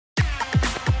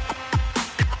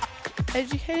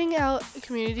educating our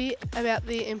community about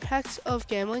the impacts of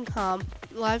gambling harm.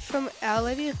 Live from Our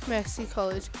Lady of Mercy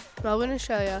College, Melbourne,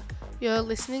 Australia, you're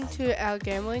listening to our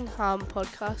Gambling Harm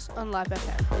podcast on Live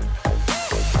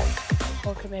FM.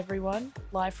 Welcome everyone,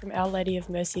 live from Our Lady of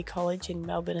Mercy College in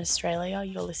Melbourne, Australia.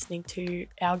 You're listening to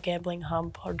our Gambling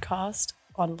Harm podcast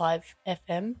on Live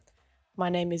FM. My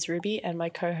name is Ruby and my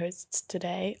co-hosts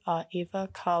today are Eva,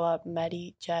 Carla,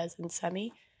 Maddie, Jazz and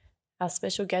Sammy. Our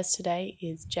special guest today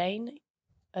is Jane,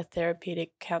 a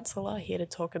therapeutic counsellor here to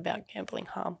talk about gambling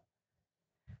harm.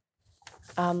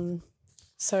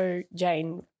 So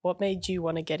Jane, what made you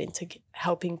want to get into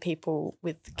helping people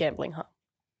with gambling harm?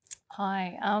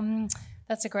 Hi,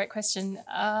 that's a great question.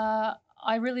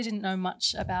 I really didn't know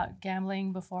much about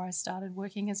gambling before I started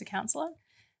working as a counsellor,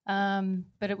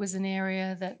 but it was an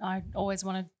area that I always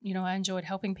wanted, I enjoyed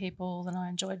helping people and I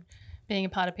enjoyed being a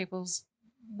part of people's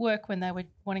work when they were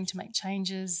wanting to make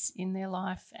changes in their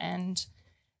life. And,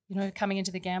 coming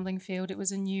into the gambling field, it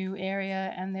was a new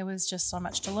area and there was just so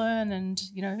much to learn and,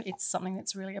 it's something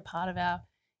that's really a part of our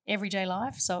everyday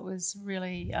life. So it was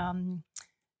really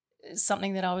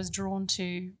something that I was drawn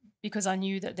to because I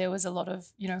knew that there was a lot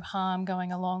of, harm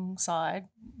going alongside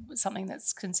something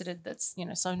that's considered that's,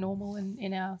 so normal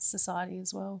in our society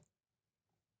as well.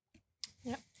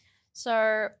 Yeah.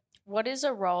 So what is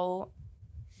your role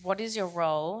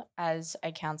as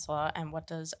a counsellor and what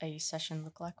does a session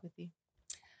look like with you?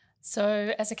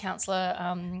 So as a counsellor,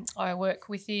 I work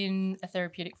within a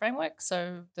therapeutic framework.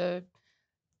 So the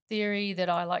theory that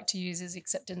I like to use is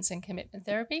acceptance and commitment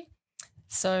therapy.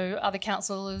 So other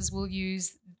counsellors will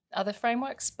use other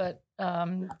frameworks, but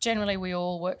generally we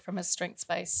all work from a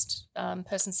strengths-based,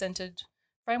 person-centred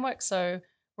framework. So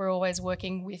we're always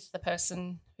working with the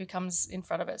person who comes in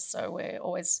front of us. So we're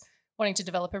always wanting to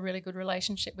develop a really good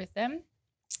relationship with them.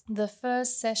 The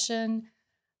first session,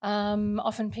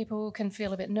 often people can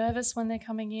feel a bit nervous when they're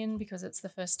coming in because it's the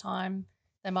first time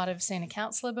they might have seen a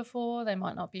counsellor before. They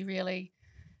might not be really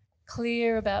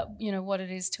clear about, what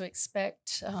it is to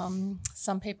expect.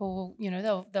 Some people,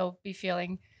 they'll be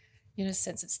feeling, a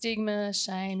sense of stigma,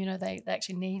 shame, they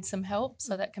actually need some help.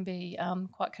 So that can be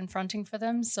quite confronting for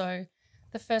them. So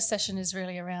the first session is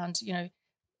really around,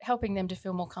 helping them to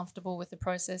feel more comfortable with the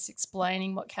process,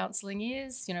 explaining what counselling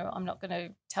is. I'm not going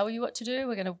to tell you what to do.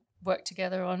 We're going to work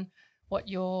together on what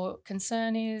your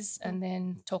concern is and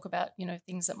then talk about,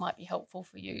 things that might be helpful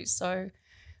for you. So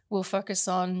we'll focus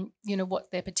on,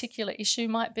 what their particular issue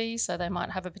might be. So they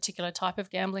might have a particular type of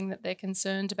gambling that they're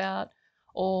concerned about,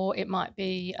 or it might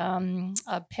be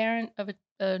a parent of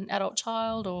an adult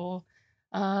child or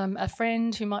a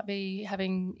friend who might be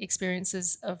having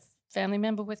experiences of family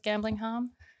member with gambling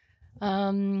harm.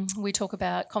 We talk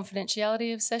about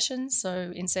confidentiality of sessions.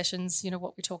 So in sessions,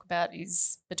 what we talk about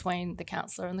is between the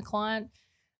counsellor and the client.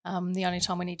 The only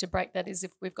time we need to break that is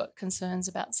if we've got concerns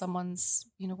about someone's,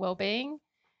 well-being.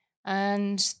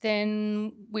 And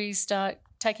then we start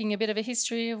taking a bit of a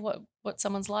history of what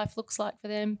someone's life looks like for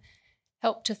them,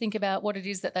 help to think about what it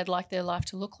is that they'd like their life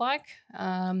to look like,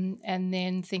 and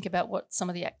then think about what some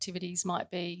of the activities might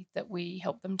be that we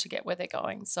help them to get where they're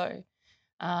going. So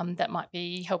that might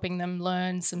be helping them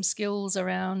learn some skills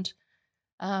around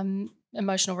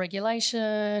emotional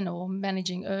regulation or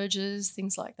managing urges,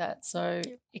 things like that. So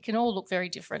it can all look very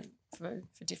different for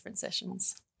different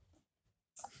sessions.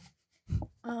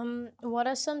 What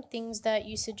are some things that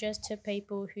you suggest to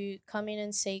people who come in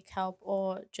and seek help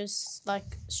or just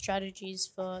like strategies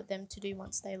for them to do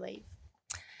once they leave?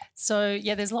 So,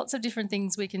 there's lots of different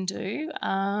things we can do.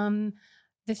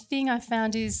 The thing I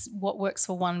found is what works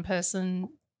for one person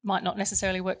might not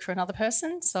necessarily work for another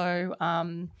person. So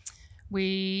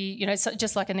so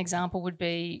just like an example would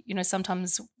be,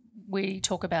 sometimes we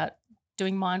talk about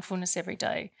doing mindfulness every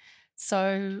day.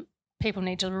 So people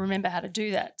need to remember how to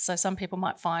do that. So some people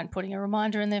might find putting a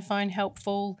reminder in their phone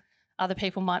helpful. Other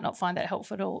people might not find that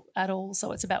helpful at all.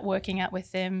 So it's about working out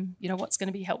with them, what's going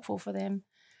to be helpful for them.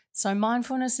 So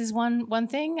mindfulness is one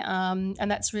thing, and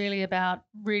that's really about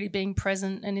really being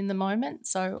present and in the moment.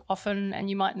 So often, and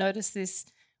you might notice this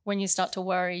when you start to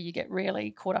worry, you get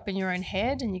really caught up in your own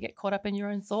head and you get caught up in your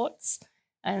own thoughts,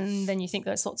 and then you think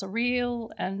those thoughts are real.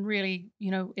 And really,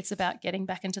 it's about getting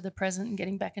back into the present and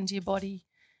getting back into your body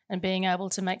and being able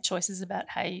to make choices about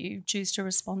how you choose to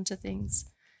respond to things.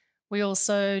 We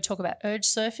also talk about urge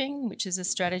surfing, which is a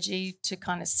strategy to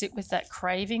kind of sit with that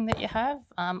craving that you have.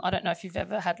 I don't know if you've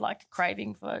ever had like a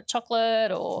craving for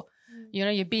chocolate or,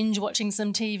 you're binge watching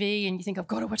some TV and you think, I've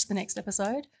got to watch the next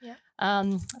episode. Yeah.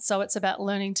 So it's about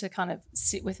learning to kind of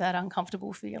sit with that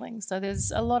uncomfortable feeling. So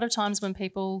there's a lot of times when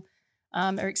people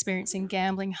are experiencing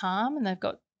gambling harm and they've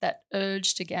got that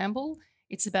urge to gamble,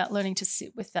 it's about learning to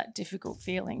sit with that difficult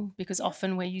feeling, because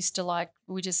often we're used to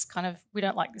we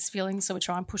don't like this feeling, so we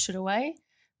try and push it away.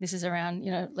 This is around,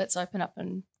 let's open up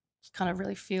and kind of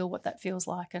really feel what that feels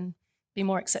like and be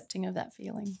more accepting of that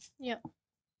feeling. Yeah.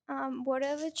 What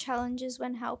are the challenges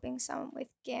when helping someone with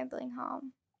gambling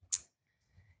harm?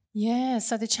 Yeah,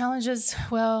 so the challenges,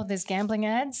 well, there's gambling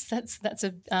ads. That's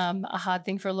a hard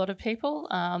thing for a lot of people.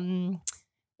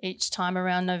 Each time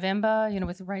around November,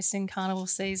 with racing carnival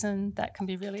season, that can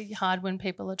be really hard when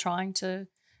people are trying to,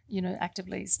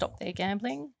 actively stop their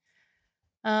gambling.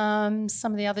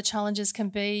 Some of the other challenges can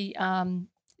be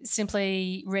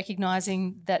simply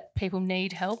recognising that people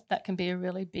need help. That can be a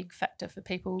really big factor for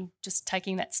people just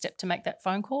taking that step to make that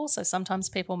phone call. So sometimes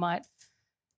people might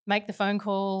make the phone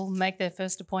call, make their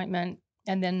first appointment,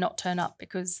 and then not turn up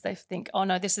because they think, oh,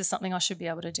 no, this is something I should be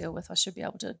able to deal with. I should be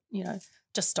able to,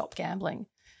 just stop gambling.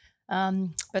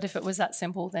 But if it was that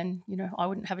simple, then, I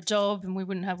wouldn't have a job and we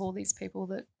wouldn't have all these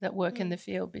people that work in the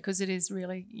field, because it is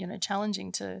really,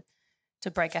 challenging to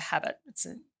break a habit.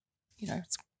 It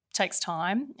takes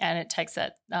time, and it takes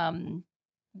that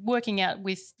working out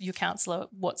with your counsellor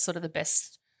what's sort of the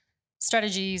best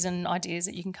strategies and ideas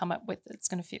that you can come up with that's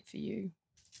going to fit for you.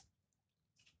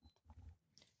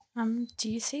 Do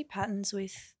you see patterns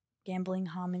with gambling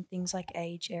harm in things like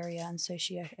age, area, and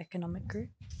socioeconomic group?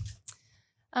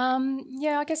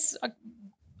 Yeah, I guess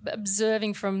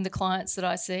observing from the clients that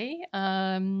I see,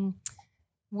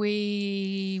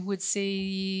 we would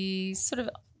see sort of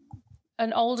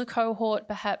an older cohort,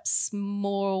 perhaps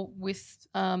more with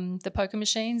the poker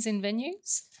machines in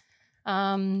venues.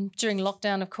 During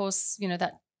lockdown, of course,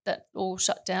 that all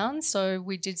shut down. So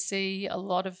we did see a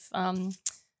lot of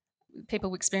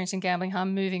people experiencing gambling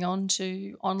harm moving on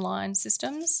to online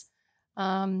systems.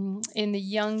 In the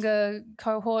younger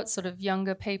cohort, sort of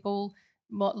younger people,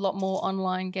 a lot more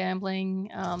online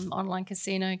gambling, online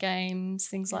casino games,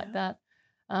 things like that.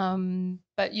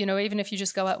 But, even if you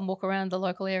just go out and walk around the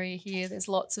local area here, there's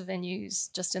lots of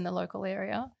venues just in the local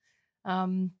area.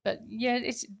 But, yeah,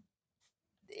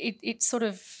 it's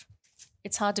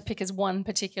hard to pick as one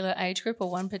particular age group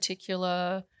or one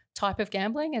particular type of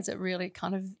gambling, as it really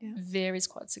kind of varies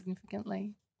quite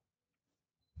significantly.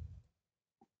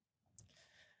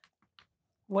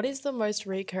 What is the most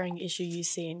recurring issue you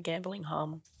see in gambling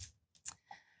harm?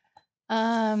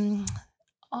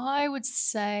 I would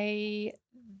say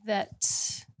that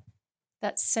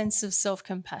sense of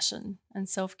self-compassion and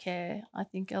self-care. I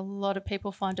think a lot of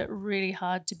people find it really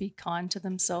hard to be kind to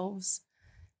themselves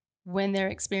when they're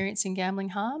experiencing gambling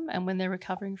harm and when they're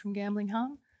recovering from gambling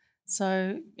harm.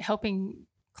 So helping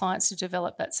clients to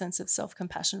develop that sense of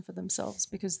self-compassion for themselves,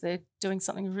 because they're doing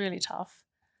something really tough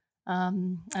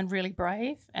and really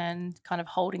brave, and kind of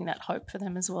holding that hope for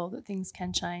them as well, that things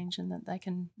can change and that they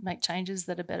can make changes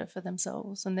that are better for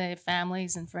themselves and their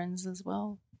families and friends as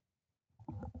well.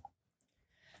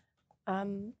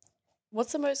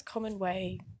 What's the most common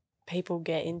way people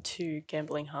get into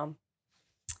gambling harm?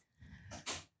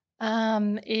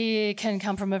 It can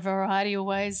come from a variety of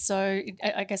ways. So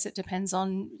I guess it depends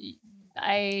on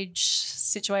age,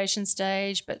 situation,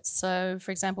 stage. But so,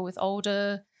 for example, with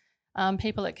older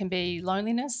people, it can be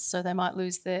loneliness. So they might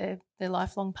lose their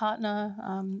lifelong partner,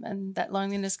 and that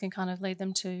loneliness can kind of lead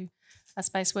them to a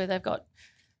space where they've got,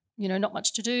 not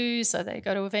much to do. So they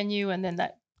go to a venue, and then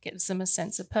that gives them a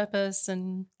sense of purpose,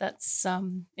 and that's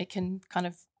it can kind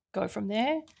of go from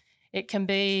there. It can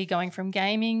be going from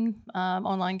gaming,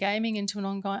 online gaming, into an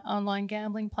online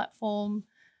gambling platform.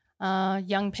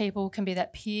 Young people can be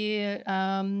that peer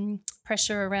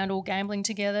pressure around all gambling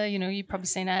together. You've probably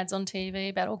seen ads on TV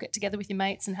about all get together with your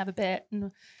mates and have a bet,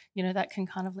 and that can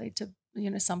kind of lead to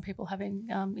some people having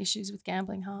issues with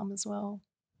gambling harm as well.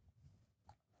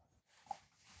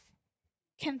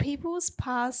 Can people's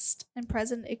past and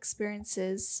present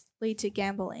experiences lead to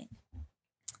gambling?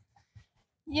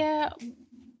 Yeah,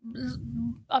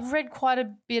 I've read quite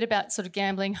a bit about sort of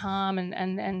gambling harm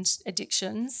and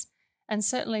addictions, and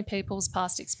certainly people's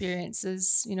past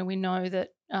experiences. We know that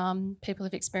people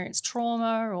have experienced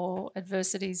trauma or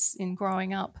adversities in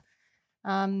growing up.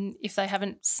 If they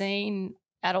haven't seen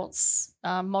adults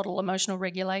model emotional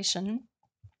regulation,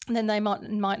 then they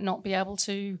might not be able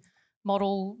to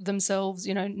model themselves,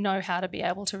 know how to be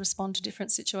able to respond to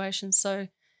different situations. So,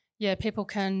 yeah, people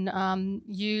can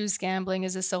use gambling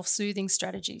as a self-soothing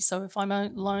strategy. So if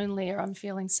I'm lonely, or I'm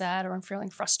feeling sad, or I'm feeling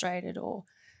frustrated, or,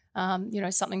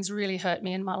 something's really hurt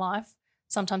me in my life,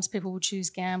 sometimes people will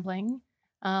choose gambling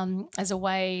as a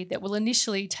way that will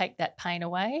initially take that pain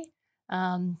away.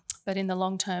 But in the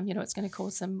long term, it's going to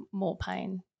cause them more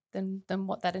pain than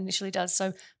what that initially does.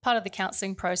 So part of the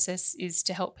counselling process is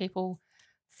to help people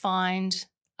find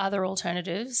other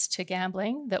alternatives to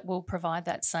gambling that will provide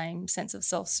that same sense of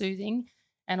self-soothing,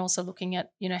 and also looking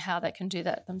at, how they can do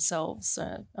that themselves,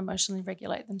 emotionally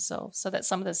regulate themselves. So that's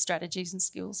some of the strategies and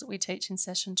skills that we teach in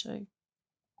session 2.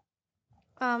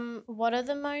 What are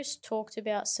the most talked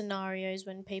about scenarios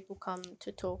when people come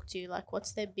to talk to you? Like,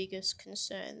 what's their biggest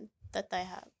concern that they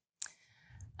have?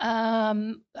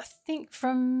 I think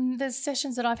from the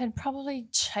sessions that I've had, probably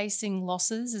chasing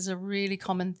losses is a really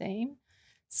common theme.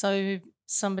 So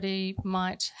somebody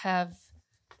might have,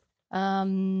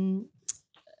 like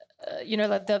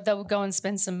they'll go and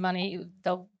spend some money,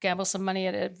 they'll gamble some money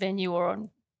at a venue or on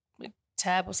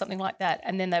tab or something like that,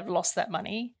 and then they've lost that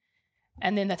money.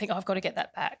 And then they think, I've got to get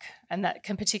that back. And that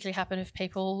can particularly happen if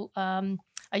people are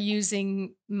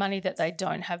using money that they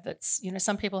don't have. That's,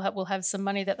 some people will have some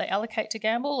money that they allocate to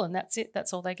gamble, and that's it.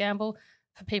 That's all they gamble.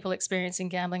 For people experiencing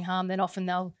gambling harm, then often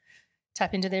they'll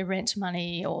tap into their rent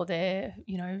money or their,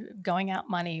 going out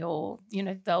money, or,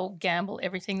 they'll gamble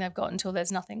everything they've got until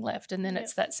there's nothing left. And then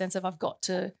it's that sense of I've got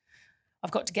to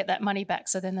get that money back.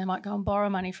 So then they might go and borrow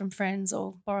money from friends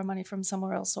or borrow money from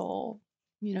somewhere else, or,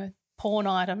 pawn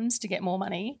items to get more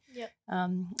money.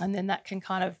 And then that can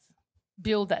kind of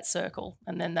build that circle,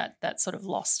 and then that sort of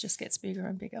loss just gets bigger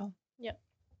and bigger.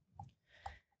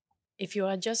 If you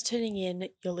are just tuning in,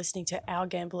 you're listening to Our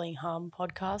Gambling Harm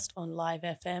podcast on Live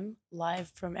FM,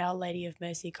 live from Our Lady of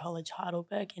Mercy College,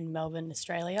 Heidelberg in Melbourne,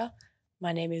 Australia.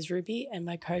 My name is Ruby, and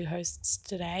my co-hosts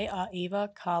today are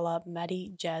Eva, Carla,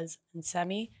 Maddie, Jazz and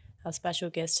Sammy. Our special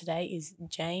guest today is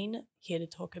Jane, here to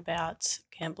talk about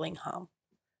gambling harm.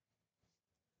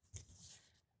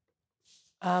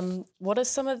 What are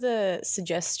some of the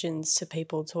suggestions to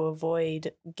people to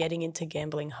avoid getting into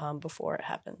gambling harm before it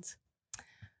happens?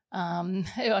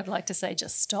 I'd like to say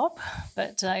just stop,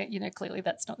 but, clearly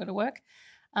that's not going to work.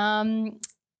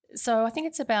 So I think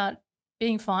it's about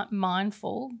being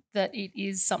mindful that it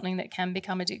is something that can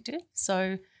become addictive.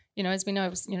 So, as we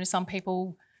know, some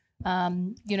people,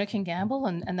 can gamble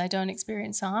and they don't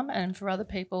experience harm, and for other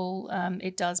people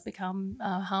it does become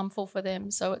harmful for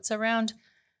them. So it's around,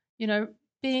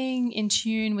 being in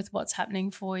tune with what's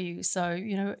happening for you. So,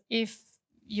 if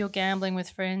you're gambling with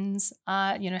friends,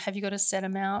 have you got a set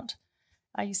amount?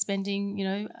 Are you spending,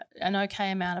 an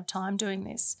okay amount of time doing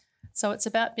this? So it's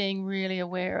about being really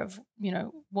aware of,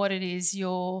 what it is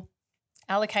you're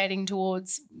allocating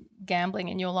towards gambling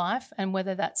in your life, and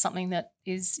whether that's something that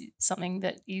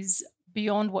is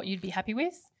beyond what you'd be happy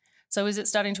with. So is it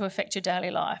starting to affect your daily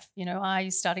life? Are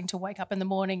you starting to wake up in the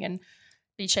morning and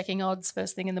be checking odds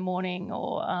first thing in the morning,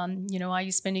 or are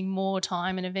you spending more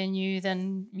time in a venue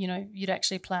than you'd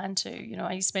actually plan to?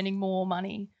 Are you spending more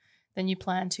money than you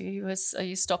plan to? Are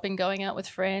you stopping going out with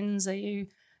friends? Are you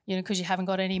because you haven't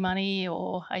got any money,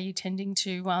 or are you tending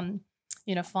to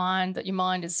find that your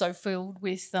mind is so filled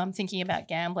with thinking about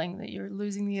gambling that you're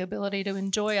losing the ability to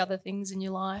enjoy other things in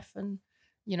your life and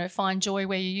find joy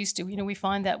where you used to? We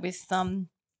find that with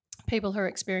people who are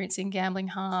experiencing gambling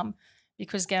harm,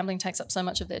 because gambling takes up so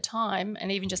much of their time,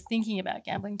 and even just thinking about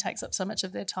gambling takes up so much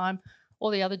of their time,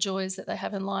 all the other joys that they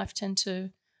have in life tend to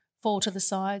fall to the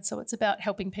side. So it's about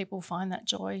helping people find that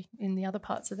joy in the other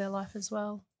parts of their life as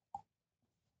well.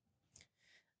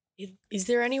 Is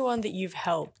there anyone that you've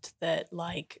helped that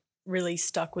really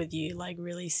stuck with you,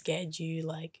 really scared you,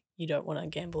 you don't want to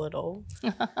gamble at all?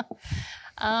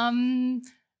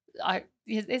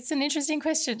 It's an interesting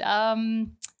question.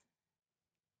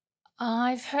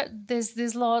 I've heard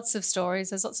there's lots of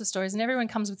stories. And everyone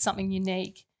comes with something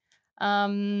unique.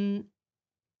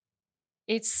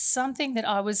 It's something that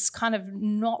I was kind of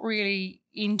not really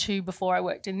into before I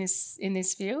worked in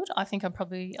this field. I think I'm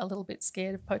probably a little bit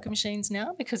scared of poker machines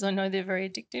now, because I know they're very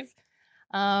addictive.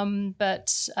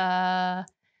 But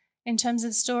in terms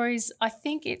of stories, I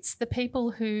think it's the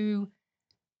people who,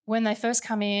 when they first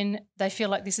come in, they feel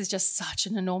like this is just such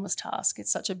an enormous task.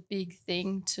 It's such a big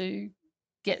thing to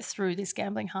get through this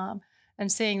gambling harm,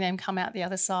 and seeing them come out the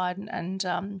other side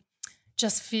and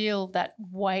just feel that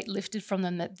weight lifted from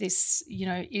them, that this,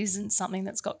 isn't something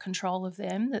that's got control of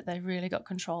them, that they really got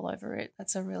control over it.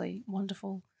 That's a really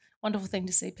wonderful, wonderful thing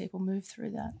to see people move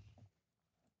through that.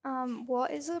 What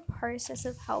is the process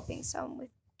of helping someone with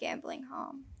gambling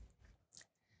harm?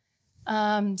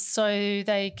 So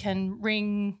they can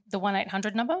ring the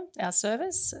 1-800 number, our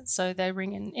service. So they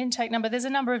ring an intake number. There's a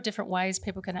number of different ways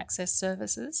people can access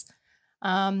services.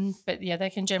 But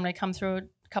they can generally come through a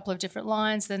couple of different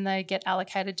lines. Then they get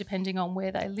allocated, depending on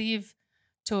where they live,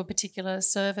 to a particular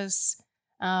service.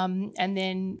 And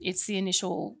then it's the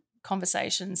initial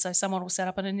conversation. So someone will set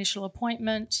up an initial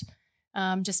appointment.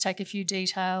 just take a few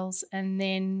details, and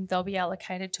then they'll be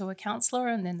allocated to a counsellor,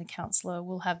 and then the counsellor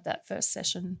will have that first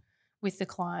session with the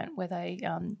client where they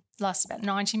last about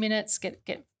 90 minutes,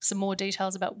 get some more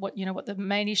details about what the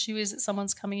main issue is that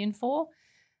someone's coming in for,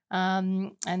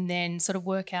 and then sort of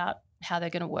work out how they're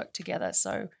going to work together.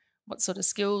 So what sort of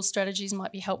skills, strategies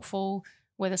might be helpful,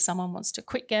 whether someone wants to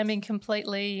quit gambling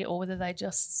completely or whether they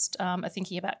just are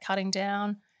thinking about cutting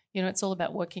down. It's all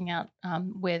about working out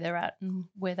where they're at and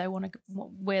where they want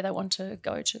to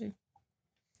go to.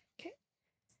 Okay.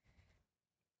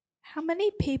 How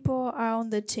many people are on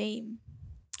the team?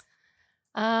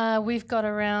 We've got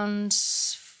around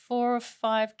 4 or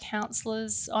 5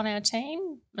 counsellors on our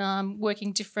team,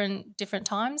 working different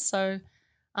times. So,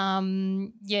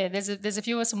 there's a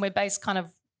few of us, and we're based kind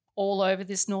of all over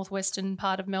this northwestern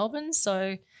part of Melbourne.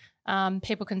 So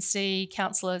people can see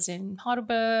counsellors in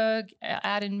Heidelberg,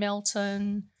 out in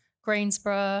Melton,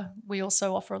 Greensborough. We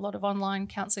also offer a lot of online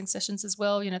counselling sessions as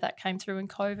well. That came through in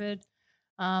COVID.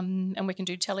 And we can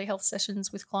do telehealth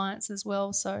sessions with clients as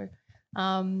well. So,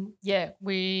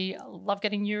 we love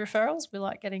getting new referrals. We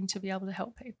like getting to be able to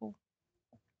help people.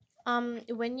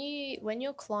 When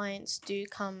your clients do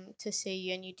come to see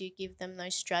you and you do give them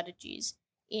those strategies,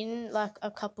 in like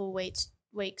a couple weeks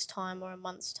time or a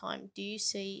month's time, do you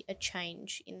see a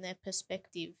change in their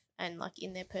perspective and like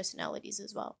in their personalities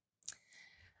as well?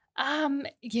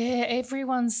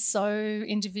 Everyone's so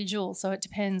individual, so it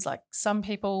depends. Like some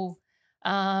people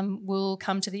will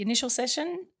come to the initial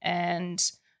session and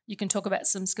you can talk about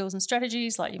some skills and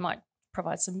strategies, like you might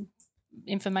provide some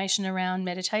information around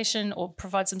meditation or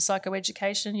provide some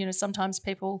psychoeducation. Sometimes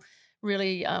people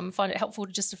really find it helpful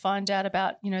to find out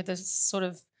about, the sort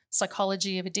of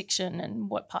psychology of addiction and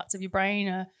what parts of your brain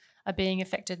are being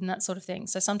affected and that sort of thing.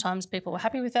 So sometimes people are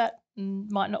happy with that and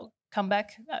might not come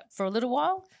back for a little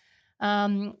while.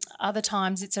 Other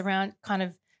times it's around kind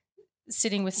of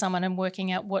sitting with someone and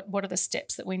working out what are the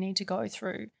steps that we need to go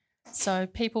through. So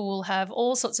people will have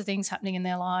all sorts of things happening in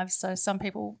their lives. So some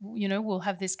people, will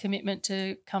have this commitment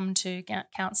to come to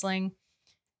counselling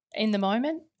in the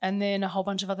moment, and then a whole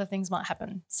bunch of other things might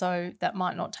happen. So that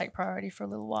might not take priority for a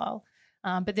little while,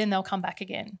 but then they'll come back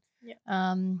again.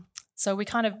 Yeah. So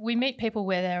we meet people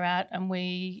where they're at, and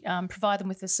we provide them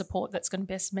with the support that's going to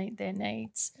best meet their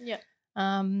needs. Yeah.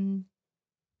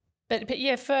 But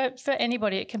yeah, for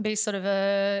anybody, it can be sort of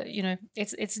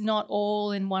it's not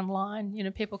all in one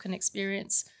line. People can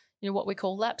experience, what we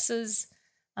call lapses,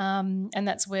 and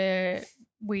that's where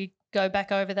we go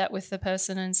back over that with the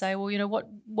person and say, well,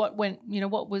 what went,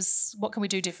 what can we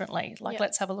do differently? Like,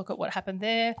 let's have a look at what happened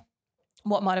there.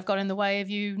 What might have got in the way of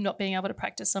you not being able to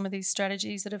practice some of these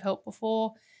strategies that have helped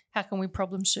before? How can we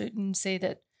problem shoot and see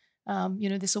that,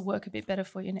 this will work a bit better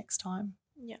for you next time?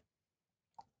 Yeah.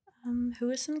 Who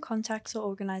are some contacts or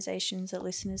organisations that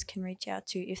listeners can reach out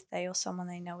to if they or someone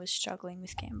they know is struggling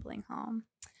with gambling harm?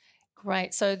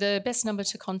 Great. So the best number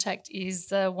to contact is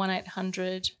the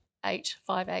 1800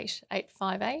 858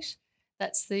 858.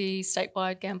 That's the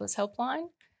statewide Gamblers Helpline.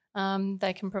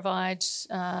 They can provide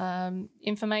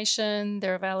information.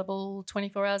 They're available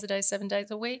 24 hours a day, 7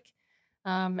 days a week.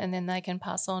 And then they can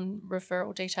pass on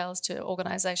referral details to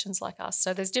organisations like us.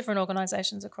 So there's different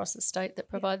organisations across the state that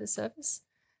provide the service.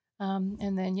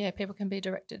 And then, people can be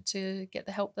directed to get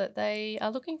the help that they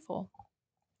are looking for.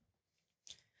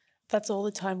 That's all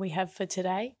the time we have for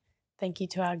today. Thank you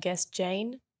to our guest,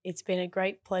 Jane. It's been a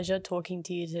great pleasure talking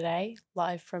to you today,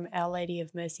 live from Our Lady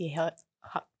of Mercy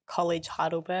College,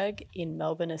 Heidelberg in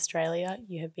Melbourne, Australia.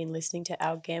 You have been listening to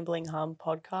our Gambling Harm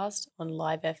podcast on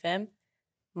Live FM.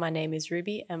 My name is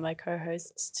Ruby, and my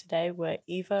co-hosts today were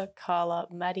Eva, Carla,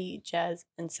 Maddie, Jazz,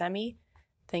 and Sammy.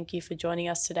 Thank you for joining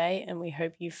us today, and we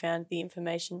hope you found the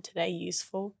information today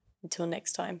useful. Until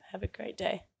next time, have a great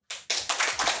day.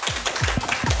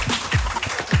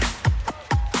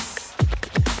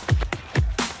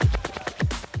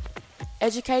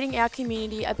 Educating our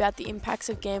community about the impacts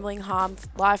of gambling harm,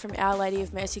 live from Our Lady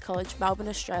of Mercy College, Melbourne,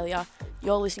 Australia.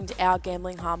 You're listening to our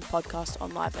Gambling Harm podcast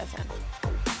on Live FM.